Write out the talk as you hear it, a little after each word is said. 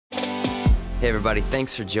Hey everybody,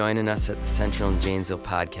 thanks for joining us at the Central and Janesville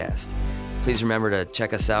podcast. Please remember to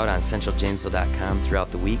check us out on centraljanesville.com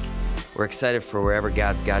throughout the week. We're excited for wherever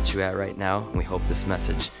God's got you at right now, and we hope this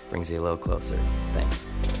message brings you a little closer. Thanks.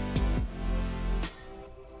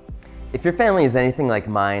 If your family is anything like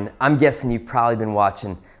mine, I'm guessing you've probably been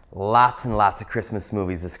watching lots and lots of Christmas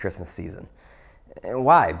movies this Christmas season. And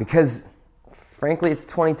why? Because, frankly, it's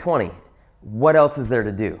 2020. What else is there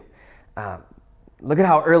to do? Look at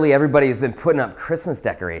how early everybody has been putting up Christmas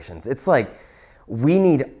decorations. It's like we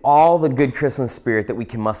need all the good Christmas spirit that we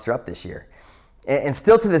can muster up this year. And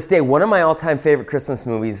still to this day, one of my all-time favorite Christmas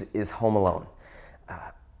movies is Home Alone.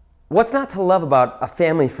 What's not to love about a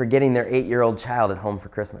family forgetting their 8-year-old child at home for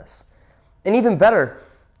Christmas? And even better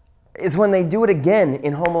is when they do it again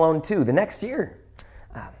in Home Alone 2 the next year.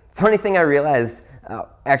 Funny thing I realized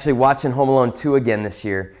actually watching Home Alone 2 again this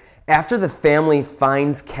year, after the family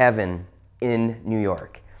finds Kevin in New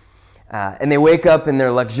York. And they wake up in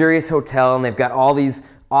their luxurious hotel and they've got all these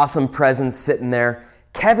awesome presents sitting there.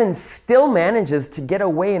 Kevin still manages to get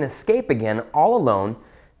away and escape again all alone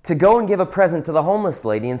to go and give a present to the homeless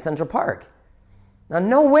lady in Central Park. Now,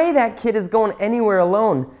 no way that kid is going anywhere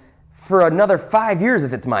alone for another 5 years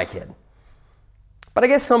if it's my kid. But I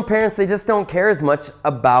guess some parents, they just don't care as much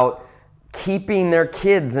about keeping their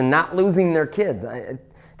kids and not losing their kids.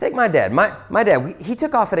 Take my dad. My dad, he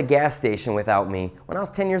took off at a gas station without me when I was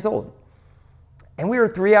 10 years old. And we were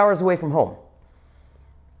 3 hours away from home.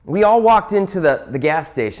 We all walked into the gas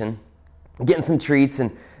station, getting some treats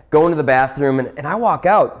and going to the bathroom, and I walk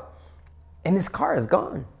out, and this car is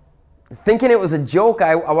gone. Thinking it was a joke,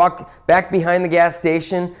 I walked back behind the gas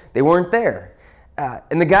station. They weren't there.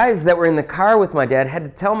 And the guys that were in the car with my dad had to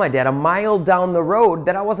tell my dad a mile down the road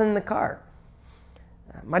that I wasn't in the car.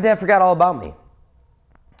 My dad forgot all about me.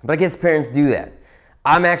 But I guess parents do that.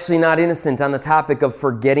 I'm actually not innocent on the topic of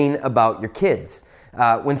forgetting about your kids.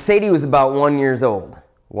 When Sadie was about 1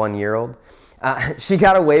 year old, she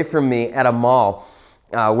got away from me at a mall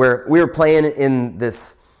where we were playing in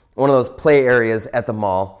one of those play areas at the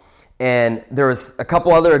mall. And there was a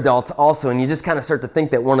couple other adults also, and you just kind of start to think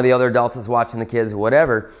that one of the other adults is watching the kids or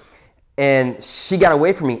whatever. And she got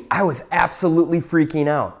away from me. I was absolutely freaking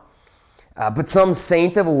out. But some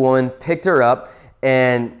saint of a woman picked her up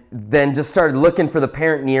and then just started looking for the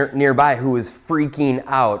parent nearby who was freaking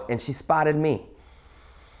out, and she spotted me.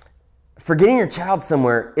 Forgetting your child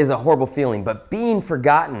somewhere is a horrible feeling, but being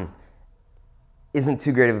forgotten isn't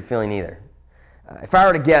too great of a feeling either. If I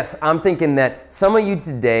were to guess, I'm thinking that some of you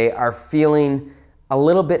today are feeling a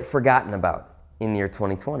little bit forgotten about in the year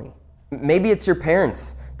 2020. Maybe it's your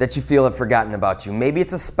parents that you feel have forgotten about you. Maybe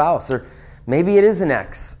it's a spouse, or maybe it is an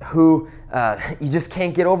ex who you just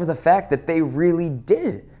can't get over the fact that they really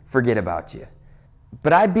did forget about you.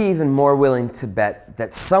 But I'd be even more willing to bet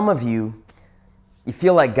that some of you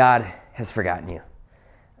feel like God has forgotten you.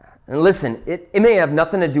 And listen, it may have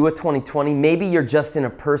nothing to do with 2020. Maybe you're just in a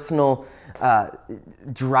personal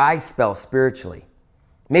dry spell spiritually.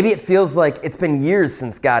 Maybe it feels like it's been years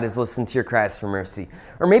since God has listened to your cries for mercy.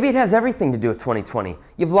 Or maybe it has everything to do with 2020.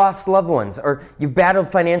 You've lost loved ones, or you've battled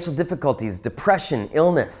financial difficulties, depression,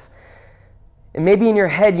 illness. And maybe in your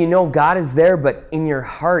head you know God is there, but in your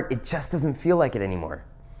heart it just doesn't feel like it anymore.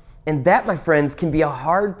 And that, my friends, can be a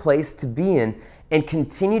hard place to be in and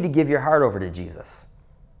continue to give your heart over to Jesus.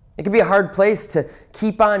 It can be a hard place to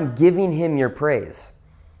keep on giving Him your praise.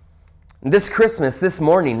 This Christmas, this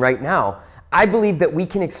morning, right now, I believe that we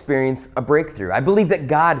can experience a breakthrough. I believe that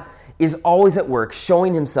God is always at work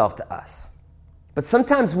showing Himself to us. But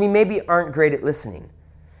sometimes we maybe aren't great at listening.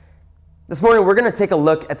 This morning, we're going to take a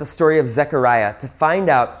look at the story of Zechariah to find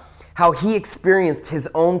out how he experienced his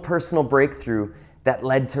own personal breakthrough that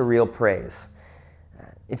led to real praise.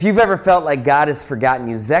 If you've ever felt like God has forgotten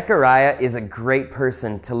you, Zechariah is a great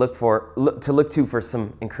person to look to for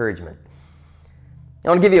some encouragement. I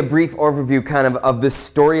want to give you a brief overview of this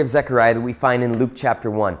story of Zechariah that we find in Luke chapter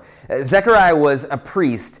 1. Zechariah was a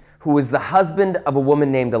priest who was the husband of a woman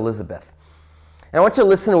named Elizabeth. And I want you to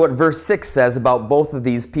listen to what verse 6 says about both of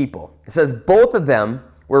these people. It says, both of them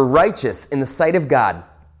were righteous in the sight of God,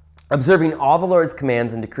 observing all the Lord's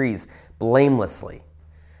commands and decrees blamelessly.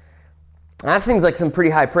 Now, that seems like some pretty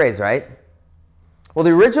high praise, right? Well,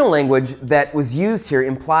 the original language that was used here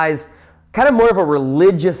implies kind of more of a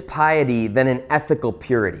religious piety than an ethical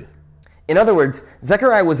purity. In other words,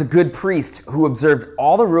 Zechariah was a good priest who observed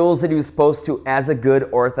all the rules that he was supposed to as a good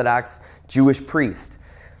Orthodox Jewish priest.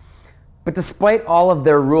 But despite all of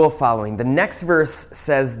their rule following, the next verse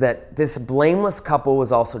says that this blameless couple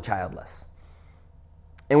was also childless.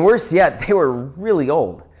 And worse yet, they were really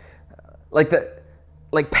old. Like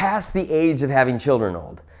past the age of having children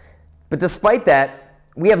old. But despite that,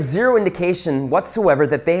 we have zero indication whatsoever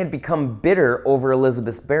that they had become bitter over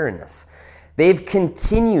Elizabeth's barrenness. They've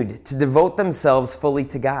continued to devote themselves fully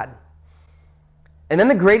to God. And then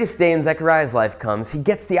the greatest day in Zechariah's life comes. He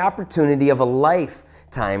gets the opportunity of a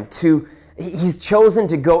lifetime he's chosen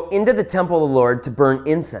to go into the temple of the Lord to burn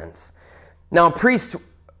incense. Now, a priest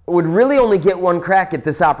would really only get one crack at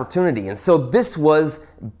this opportunity, and so this was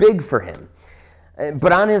big for him.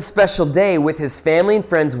 But on his special day, with his family and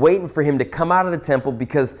friends waiting for him to come out of the temple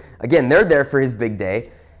because, again, they're there for his big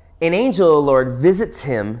day, an angel of the Lord visits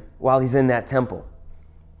him while he's in that temple.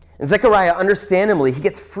 And Zechariah, understandably, he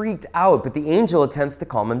gets freaked out, but the angel attempts to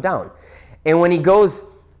calm him down. And when he goes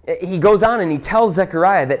on and he tells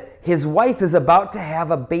Zechariah that his wife is about to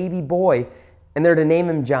have a baby boy, and they're to name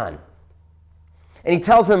him John. And he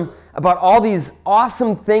tells him about all these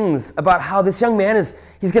awesome things about how this young man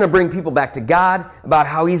he's going to bring people back to God, about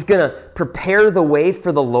how he's going to prepare the way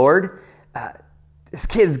for the Lord. This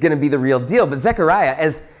kid's going to be the real deal. But Zechariah,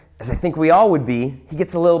 as I think we all would be, he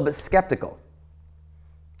gets a little bit skeptical.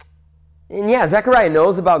 And yeah, Zechariah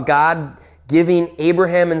knows about God giving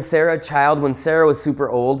Abraham and Sarah a child when Sarah was super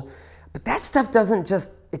old. But that stuff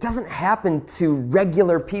doesn't happen to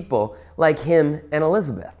regular people like him and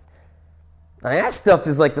Elizabeth. I mean, that stuff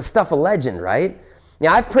is like the stuff of legend, right?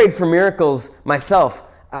 Now, I've prayed for miracles myself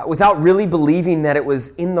without really believing that it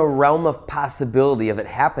was in the realm of possibility of it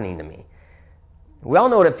happening to me. We all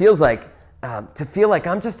know what it feels like to feel like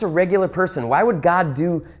I'm just a regular person. Why would God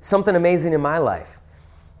do something amazing in my life?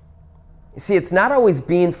 You see, it's not always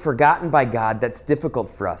being forgotten by God that's difficult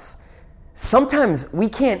for us. Sometimes we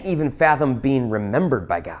can't even fathom being remembered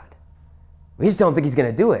by God. We just don't think he's going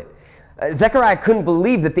to do it. Zechariah couldn't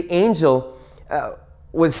believe that the angel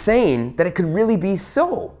was saying that it could really be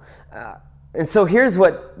so. And so here's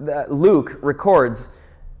what Luke records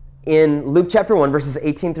in Luke chapter 1, verses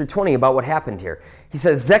 18 through 20 about what happened here. He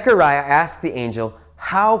says, Zechariah asked the angel,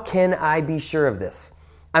 "How can I be sure of this?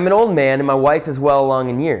 I'm an old man and my wife is well along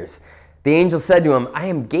in years." The angel said to him, "I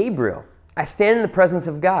am Gabriel. I stand in the presence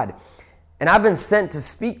of God, and I've been sent to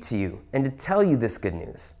speak to you and to tell you this good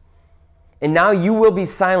news. And now you will be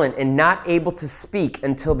silent and not able to speak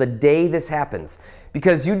until the day this happens,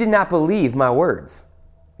 because you did not believe my words,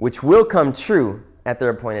 which will come true at their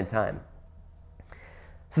appointed time."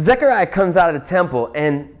 So Zechariah comes out of the temple,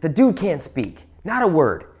 and the dude can't speak, not a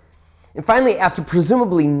word. And finally, after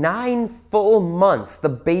presumably 9 full months, the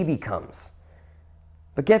baby comes.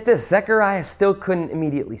 But get this, Zechariah still couldn't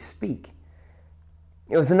immediately speak.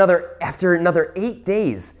 It was after another 8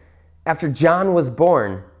 days after John was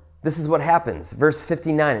born. This is what happens. Verse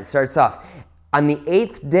 59, it starts off, "On the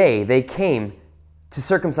 8th day they came to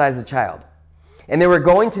circumcise the child. And they were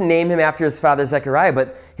going to name him after his father Zechariah,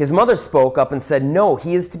 but his mother spoke up and said, 'No,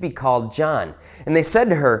 he is to be called John.' And they said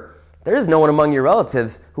to her, 'There is no one among your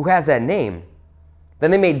relatives who has that name.'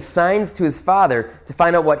 Then they made signs to his father to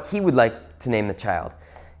find out what he would like to name the child.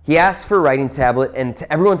 He asked for a writing tablet, and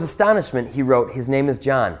to everyone's astonishment, he wrote, 'His name is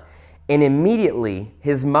John.' And immediately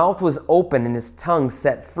his mouth was open and his tongue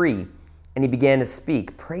set free, and he began to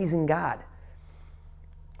speak, praising God."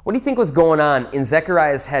 What do you think was going on in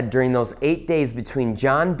Zechariah's head during those 8 days between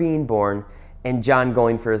John being born and John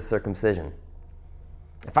going for his circumcision?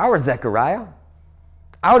 If I were Zechariah,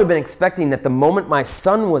 I would have been expecting that the moment my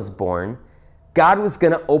son was born, God was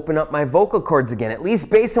going to open up my vocal cords again, at least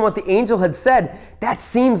based on what the angel had said.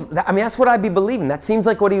 That's what I'd be believing. That seems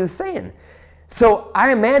like what he was saying. So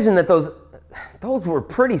I imagine that those were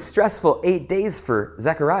pretty stressful 8 days for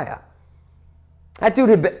Zechariah. That dude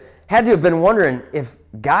had to have been wondering if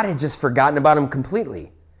God had just forgotten about him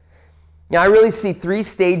completely. Now, I really see 3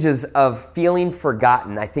 stages of feeling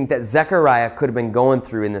forgotten I think that Zechariah could have been going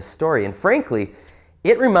through in this story. And frankly,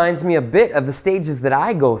 it reminds me a bit of the stages that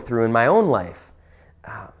I go through in my own life.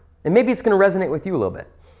 And maybe it's going to resonate with you a little bit.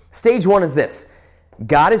 Stage 1 is this: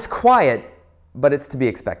 God is quiet, but it's to be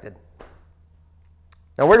expected.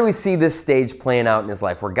 Now, where do we see this stage playing out in his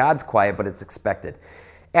life, where God's quiet, but it's expected?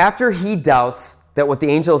 After he doubts that what the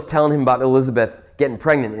angel is telling him about Elizabeth getting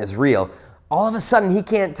pregnant is real, all of a sudden he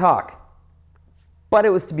can't talk. But it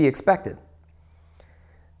was to be expected.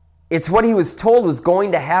 It's what he was told was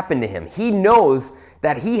going to happen to him. He knows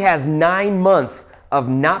that he has 9 months of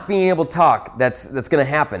not being able to talk that's going to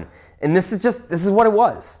happen. And this is what it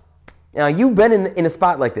was. Now, you've been in a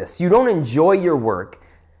spot like this. You don't enjoy your work,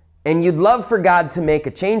 and you'd love for God to make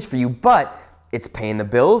a change for you, but it's paying the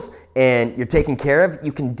bills, and you're taken care of.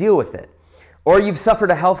 You can deal with it. Or you've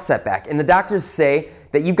suffered a health setback, and the doctors say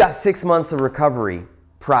that you've got 6 months of recovery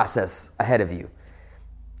process ahead of you.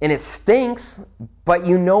 And it stinks, but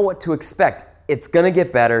you know what to expect. It's going to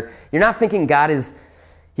get better. You're not thinking God is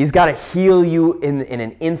He's got to heal you in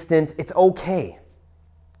an instant. It's okay.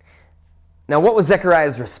 Now, what was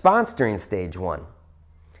Zechariah's response during stage 1?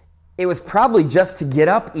 It was probably just to get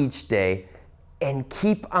up each day and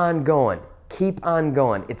keep on going. Keep on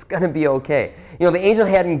going. It's going to be okay. You know, the angel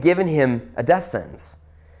hadn't given him a death sentence.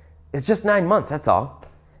 It's just 9 months, that's all.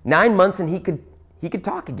 9 months and he could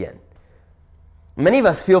talk again. Many of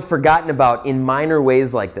us feel forgotten about in minor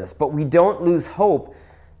ways like this, but we don't lose hope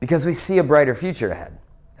because we see a brighter future ahead.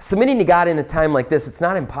 Submitting to God in a time like this, it's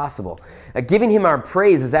not impossible. Giving Him our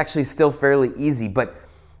praise is actually still fairly easy, but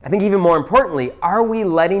I think even more importantly, are we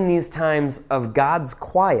letting these times of God's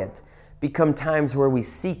quiet become times where we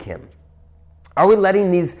seek Him? Are we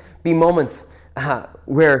letting these be moments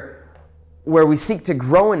where we seek to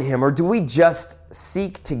grow in Him, or do we just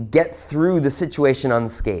seek to get through the situation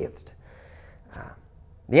unscathed?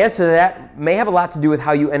 The answer to that may have a lot to do with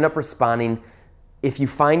how you end up responding if you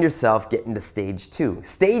find yourself getting to stage 2.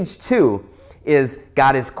 Stage 2 is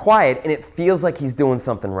God is quiet and it feels like He's doing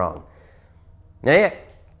something wrong. Now,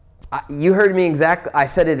 you heard me exactly. I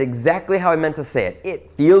said it exactly how I meant to say it.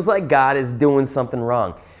 It feels like God is doing something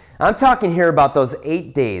wrong. I'm talking here about those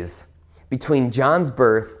 8 days between John's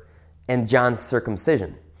birth and John's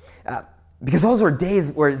circumcision. Because those were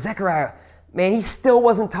days where Zechariah, man, he still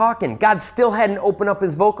wasn't talking. God still hadn't opened up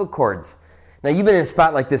his vocal cords. Now, you've been in a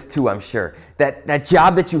spot like this too, I'm sure. That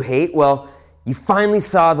job that you hate, well, you finally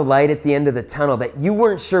saw the light at the end of the tunnel that you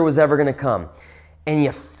weren't sure was ever going to come. And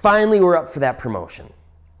you finally were up for that promotion.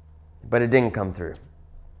 But it didn't come through.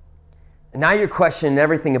 And now you're questioning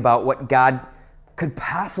everything about what God could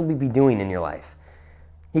possibly be doing in your life.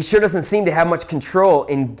 He sure doesn't seem to have much control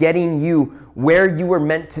in getting you where you were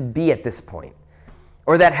meant to be at this point.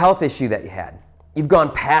 Or that health issue that you had. You've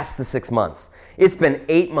gone past the 6 months. It's been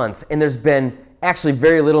 8 months, and there's been actually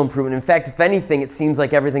very little improvement. In fact, if anything, it seems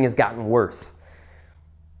like everything has gotten worse.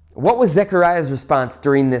 What was Zechariah's response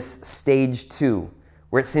during this stage 2,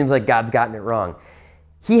 where it seems like God's gotten it wrong?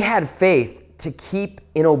 He had faith to keep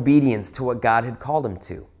in obedience to what God had called him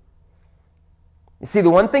to. You see, the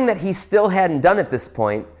one thing that he still hadn't done at this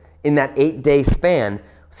point in that 8-day span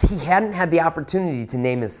was he hadn't had the opportunity to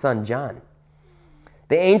name his son John.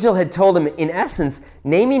 The angel had told him, in essence,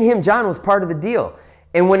 naming him John was part of the deal.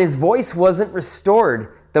 And when his voice wasn't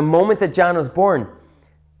restored the moment that John was born,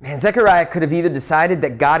 man, Zechariah could have either decided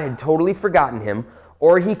that God had totally forgotten him,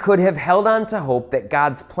 or he could have held on to hope that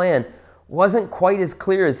God's plan wasn't quite as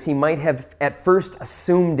clear as he might have at first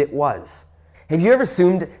assumed it was. Have you ever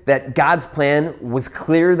assumed that God's plan was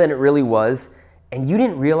clearer than it really was, and you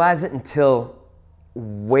didn't realize it until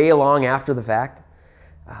way long after the fact?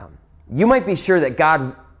 You might be sure that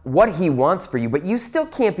God, what He wants for you, but you still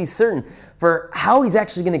can't be certain for how He's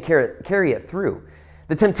actually going to carry it through.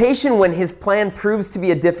 The temptation when His plan proves to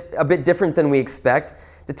be a bit different than we expect,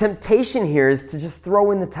 the temptation here is to just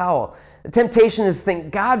throw in the towel. The temptation is to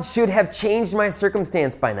think, God should have changed my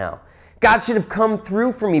circumstance by now. God should have come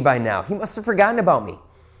through for me by now. He must have forgotten about me.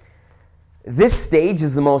 This stage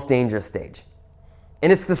is the most dangerous stage.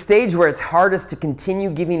 And it's the stage where it's hardest to continue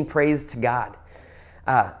giving praise to God.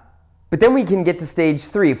 But then we can get to stage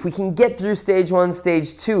 3. If we can get through stage 1,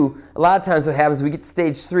 stage 2, a lot of times what happens is we get to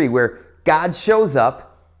stage 3 where God shows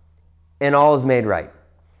up and all is made right.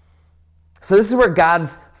 So this is where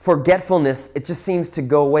God's forgetfulness, it just seems to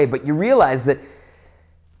go away. But you realize that,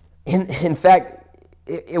 in fact,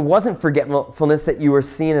 it wasn't forgetfulness that you were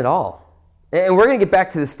seeing at all. And we're going to get back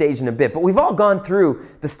to this stage in a bit. But we've all gone through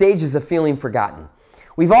the stages of feeling forgotten.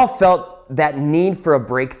 We've all felt that need for a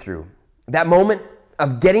breakthrough. That moment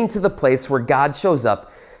of getting to the place where God shows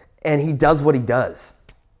up and He does what He does.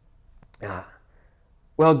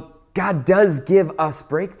 Well, God does give us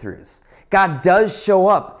breakthroughs. God does show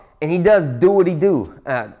up and He does do what He do.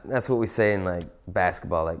 That's what we say in like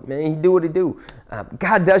basketball, like, man, He do what He do.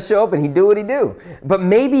 God does show up and He do what He do. But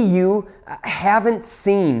maybe you haven't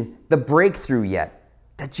seen the breakthrough yet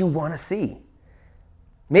that you want to see.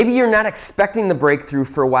 Maybe you're not expecting the breakthrough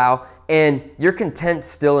for a while and you're content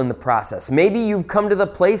still in the process. Maybe you've come to the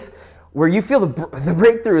place where you feel the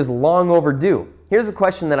breakthrough is long overdue. Here's a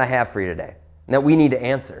question that I have for you today that we need to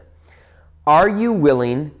answer. Are you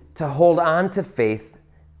willing to hold on to faith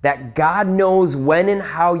that God knows when and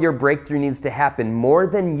how your breakthrough needs to happen more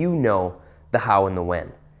than you know the how and the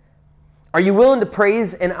when? Are you willing to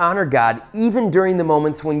praise and honor God even during the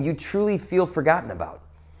moments when you truly feel forgotten about?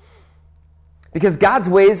 Because God's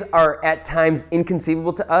ways are at times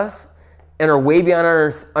inconceivable to us and are way beyond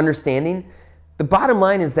our understanding. The bottom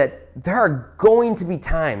line is that there are going to be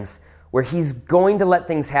times where He's going to let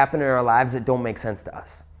things happen in our lives that don't make sense to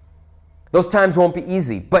us. Those times won't be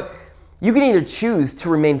easy, but You can either choose to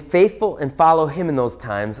remain faithful and follow him in those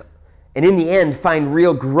times, and in the end find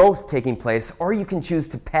real growth taking place, or you can choose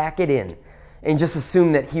to pack it in and just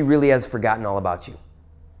assume that he really has forgotten all about you.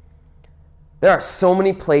 There are so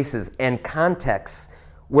many places and contexts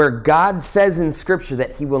where God says in Scripture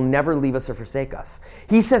that he will never leave us or forsake us.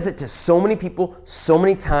 He says it to so many people, so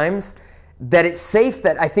many times, that it's safe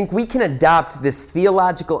that I think we can adopt this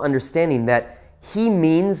theological understanding that he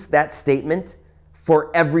means that statement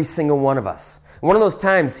for every single one of us. One of those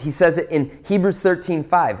times, he says it in Hebrews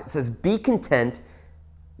 13:5. It says, "Be content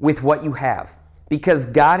with what you have, because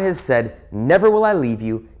God has said, 'Never will I leave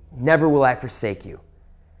you, never will I forsake you.'"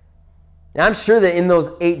 Now, I'm sure that in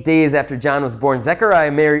those 8 days after John was born,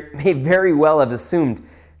 Zechariah may very well have assumed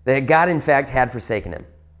that God, in fact, had forsaken him.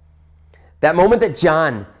 That moment that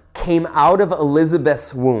John came out of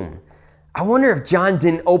Elizabeth's womb, I wonder if John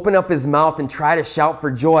didn't open up his mouth and try to shout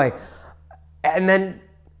for joy, and then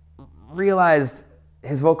realized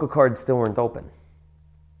his vocal cords still weren't open.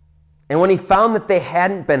 And when he found that they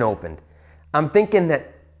hadn't been opened, I'm thinking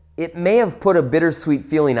that it may have put a bittersweet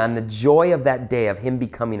feeling on the joy of that day of him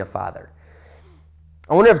becoming a father.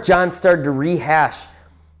 I wonder if John started to rehash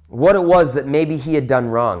what it was that maybe he had done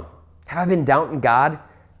wrong. Have I been doubting God?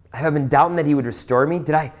 Have I been doubting that he would restore me?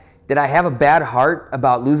 Did I have a bad heart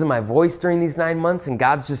about losing my voice during these 9 months and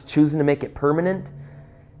God's just choosing to make it permanent?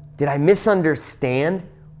 Did I misunderstand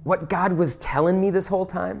what God was telling me this whole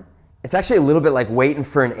time? It's actually a little bit like waiting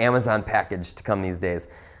for an Amazon package to come these days.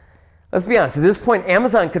 Let's be honest, at this point,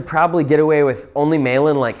 Amazon could probably get away with only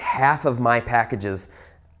mailing like half of my packages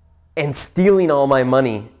and stealing all my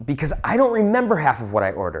money because I don't remember half of what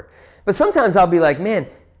I order. But sometimes I'll be like, man,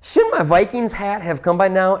 shouldn't my Vikings hat have come by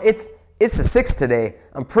now? It's the 6th today.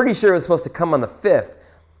 I'm pretty sure it was supposed to come on the 5th.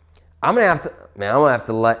 I'm gonna have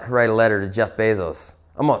to write a letter to Jeff Bezos.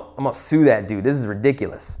 I'm gonna sue that dude. This is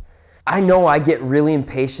ridiculous. I know I get really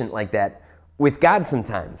impatient like that with God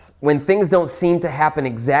sometimes when things don't seem to happen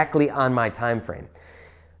exactly on my time frame.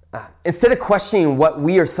 Instead of questioning what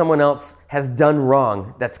we or someone else has done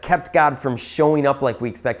wrong that's kept God from showing up like we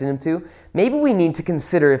expected him to, maybe we need to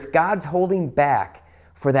consider if God's holding back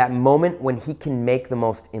for that moment when he can make the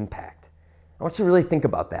most impact. I want you to really think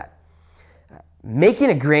about that. Making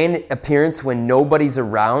a grand appearance when nobody's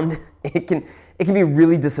around, it can be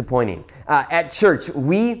really disappointing. At church,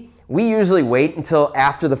 we usually wait until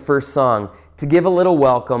after the first song to give a little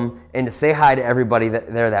welcome and to say hi to everybody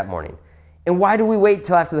there that morning. And why do we wait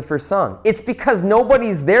till after the first song? It's because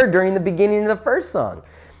nobody's there during the beginning of the first song.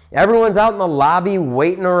 Everyone's out in the lobby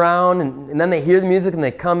waiting around, and then they hear the music and they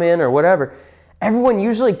come in or whatever. Everyone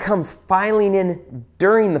usually comes filing in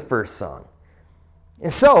during the first song.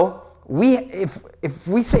 And so, if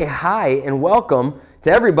we say hi and welcome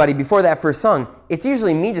to everybody before that first song, it's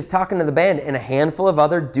usually me just talking to the band and a handful of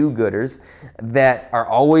other do-gooders that are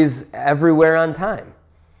always everywhere on time.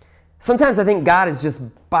 Sometimes I think God is just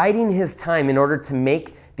biding his time in order to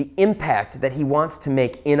make the impact that he wants to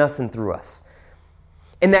make in us and through us.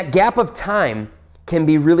 And that gap of time can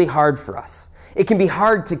be really hard for us. It can be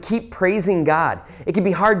hard to keep praising God. It can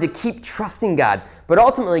be hard to keep trusting God. But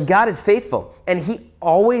ultimately, God is faithful, and he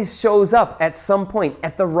always shows up at some point,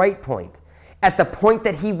 at the right point, at the point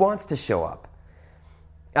that he wants to show up.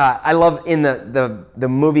 I love in the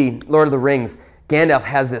movie Lord of the Rings, Gandalf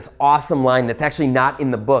has this awesome line that's actually not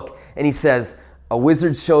in the book, and he says, a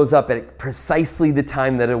wizard shows up at precisely the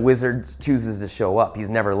time that a wizard chooses to show up. He's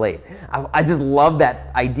never late. I just love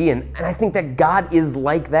that idea, and I think that God is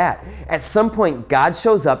like that. At some point, God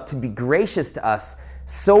shows up to be gracious to us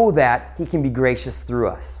so that he can be gracious through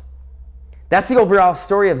us. That's the overall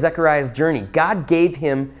story of Zechariah's journey. God gave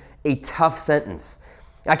him a tough sentence.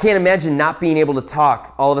 I can't imagine not being able to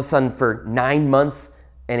talk all of a sudden for 9 months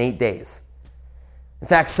and 8 days. In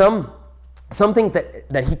fact, something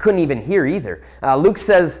that he couldn't even hear either. Luke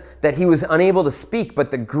says that he was unable to speak,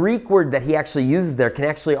 but the Greek word that he actually uses there can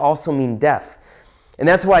actually also mean deaf. And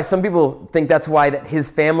that's why some people think that's why that his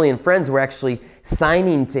family and friends were actually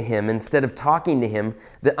signing to him instead of talking to him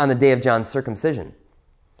on the day of John's circumcision.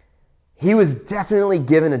 He was definitely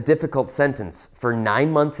given a difficult sentence for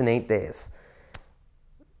 9 months and 8 days.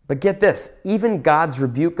 But get this, even God's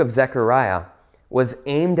rebuke of Zechariah was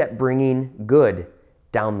aimed at bringing good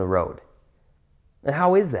down the road. And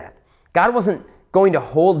how is that? God wasn't going to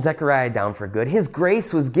hold Zechariah down for good. His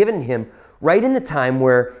grace was given him right in the time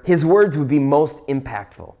where his words would be most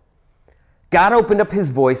impactful. God opened up his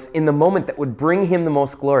voice in the moment that would bring him the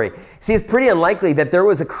most glory. See, it's pretty unlikely that there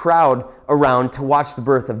was a crowd around to watch the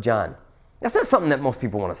birth of John. That's not something that most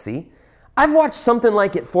people want to see. I've watched something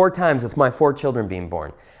like it 4 times with my 4 children being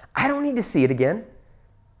born. I don't need to see it again.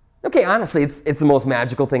 Okay, honestly, it's the most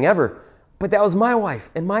magical thing ever. but that was my wife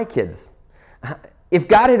and my kids. If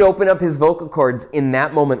God had opened up his vocal cords in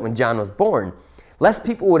that moment when John was born, less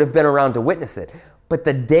people would have been around to witness it. But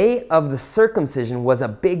the day of the circumcision was a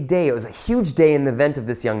big day. It was a huge day in the event of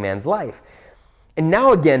this young man's life. And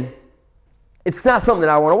now again, it's not something that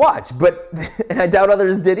I want to watch, and I doubt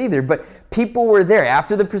others did either, but people were there.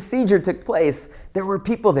 After the procedure took place, there were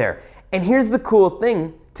people there. And here's the cool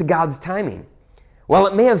thing to God's timing. While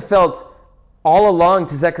it may have felt all along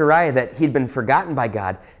to Zechariah that he'd been forgotten by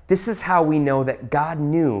God, this is how we know that God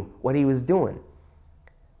knew what he was doing.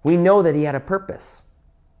 We know that he had a purpose.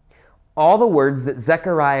 All the words that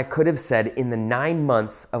Zechariah could have said in the 9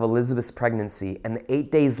 months of Elizabeth's pregnancy and the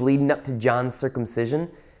 8 days leading up to John's circumcision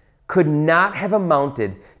could not have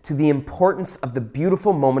amounted to the importance of the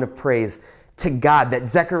beautiful moment of praise to God that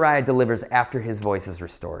Zechariah delivers after his voice is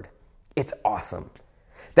restored. It's awesome.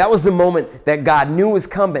 That was the moment that God knew was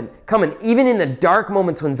coming. Even in the dark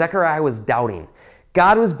moments when Zechariah was doubting,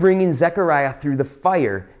 God was bringing Zechariah through the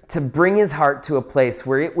fire to bring his heart to a place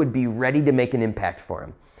where it would be ready to make an impact for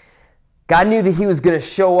him. God knew that he was going to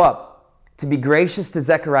show up to be gracious to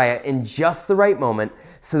Zechariah in just the right moment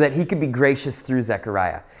so that he could be gracious through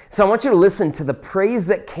Zechariah. So I want you to listen to the praise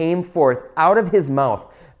that came forth out of his mouth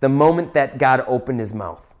the moment that God opened his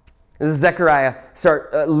mouth. This is Zechariah,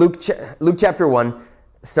 Luke chapter 1,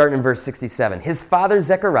 starting in verse 67. His father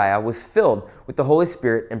Zechariah was filled with the Holy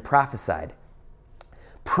Spirit and prophesied.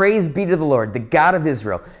 Praise be to the Lord, the God of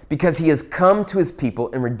Israel, because he has come to his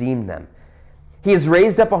people and redeemed them. He has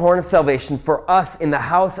raised up a horn of salvation for us in the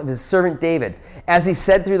house of his servant David, as he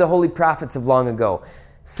said through the holy prophets of long ago.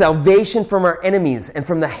 Salvation from our enemies and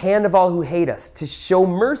from the hand of all who hate us, to show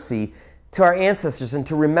mercy to our ancestors and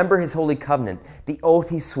to remember his holy covenant, the oath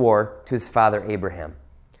he swore to his father Abraham,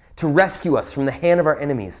 to rescue us from the hand of our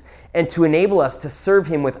enemies and to enable us to serve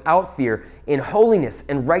him without fear in holiness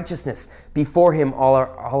and righteousness before him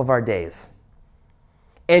all of our days.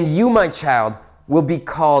 And you, my child, will be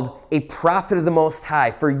called a prophet of the Most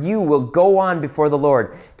High, for you will go on before the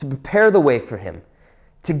Lord to prepare the way for him,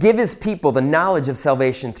 to give his people the knowledge of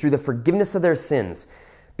salvation through the forgiveness of their sins,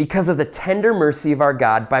 because of the tender mercy of our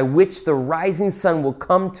God, by which the rising sun will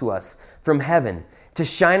come to us from heaven, to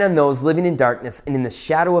shine on those living in darkness and in the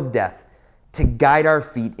shadow of death, to guide our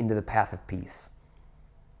feet into the path of peace.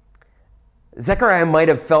 Zechariah might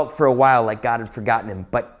have felt for a while like God had forgotten him,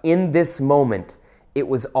 but in this moment, it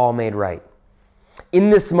was all made right. In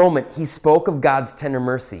this moment, he spoke of God's tender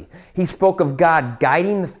mercy. He spoke of God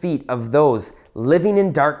guiding the feet of those living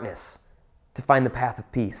in darkness to find the path of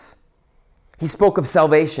peace. He spoke of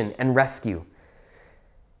salvation and rescue.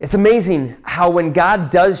 It's amazing how when God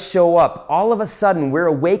does show up, all of a sudden we're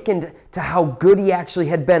awakened to how good he actually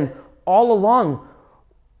had been all along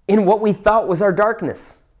in what we thought was our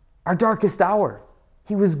darkness, our darkest hour.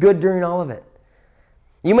 He was good during all of it.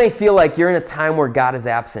 You may feel like you're in a time where God is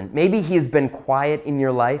absent. Maybe he's been quiet in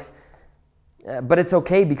your life, but it's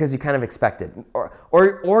okay because you kind of expect it.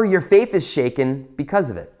 Or your faith is shaken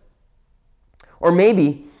because of it. Or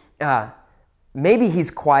maybe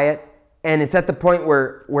he's quiet and it's at the point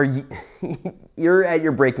where you're at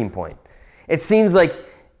your breaking point. It seems like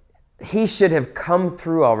he should have come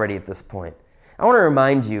through already at this point. I want to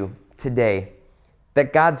remind you today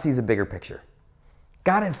that God sees a bigger picture.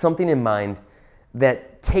 God has something in mind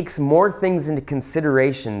that takes more things into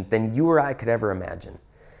consideration than you or I could ever imagine.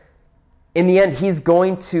 In the end, he's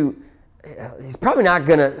probably not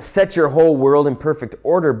going to set your whole world in perfect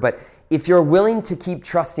order, but if you're willing to keep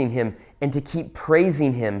trusting him and to keep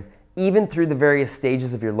praising him, even through the various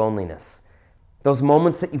stages of your loneliness, those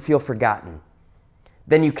moments that you feel forgotten,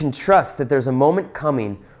 then you can trust that there's a moment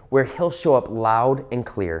coming where he'll show up loud and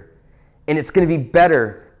clear, and it's going to be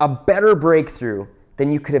a better breakthrough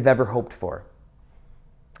than you could have ever hoped for.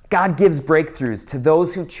 God gives breakthroughs to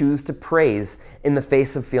those who choose to praise in the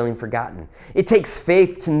face of feeling forgotten. It takes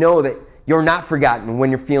faith to know that you're not forgotten when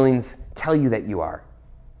your feelings tell you that you are.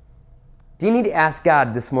 Do you need to ask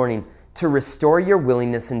God this morning to restore your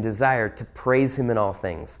willingness and desire to praise him in all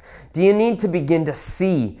things? Do you need to begin to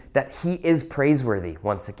see that he is praiseworthy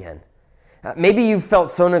once again? Maybe you've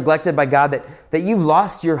felt so neglected by God that you've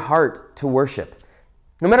lost your heart to worship.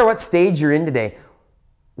 No matter what stage you're in today,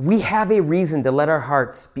 we have a reason to let our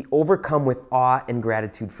hearts be overcome with awe and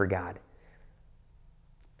gratitude for God.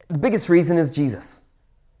 The biggest reason is Jesus.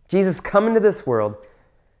 Jesus coming to this world,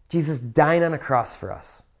 Jesus dying on a cross for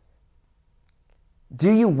us. Do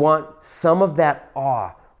you want some of that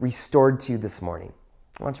awe restored to you this morning?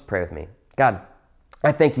 Why don't you pray with me? God,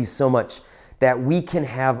 I thank you so much that we can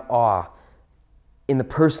have awe in the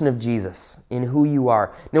person of Jesus, in who you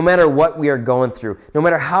are, no matter what we are going through, no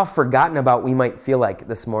matter how forgotten about we might feel like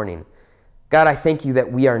this morning. God, I thank you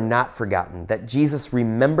that we are not forgotten, that Jesus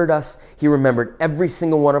remembered us. He remembered every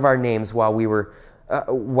single one of our names while we were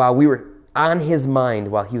on his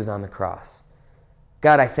mind while he was on the cross.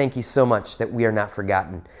 God, I thank you so much that we are not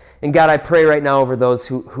forgotten. And God, I pray right now over those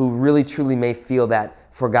who really truly may feel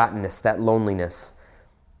that forgottenness, that loneliness.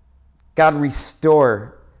 God,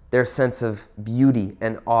 restore their sense of beauty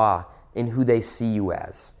and awe in who they see you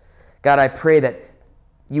as. God, I pray that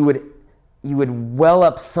you would well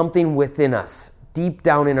up something within us, deep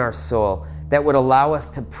down in our soul, that would allow us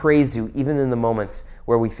to praise you even in the moments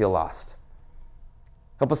where we feel lost.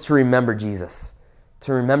 Help us to remember Jesus,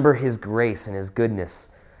 to remember his grace and his goodness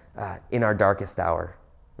in our darkest hour.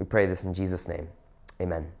 We pray this in Jesus' name.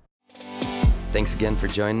 Amen. Thanks again for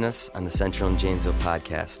joining us on the Central and Janesville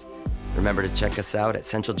podcast. Remember to check us out at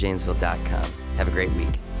centraljanesville.com. Have a great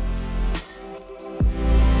week.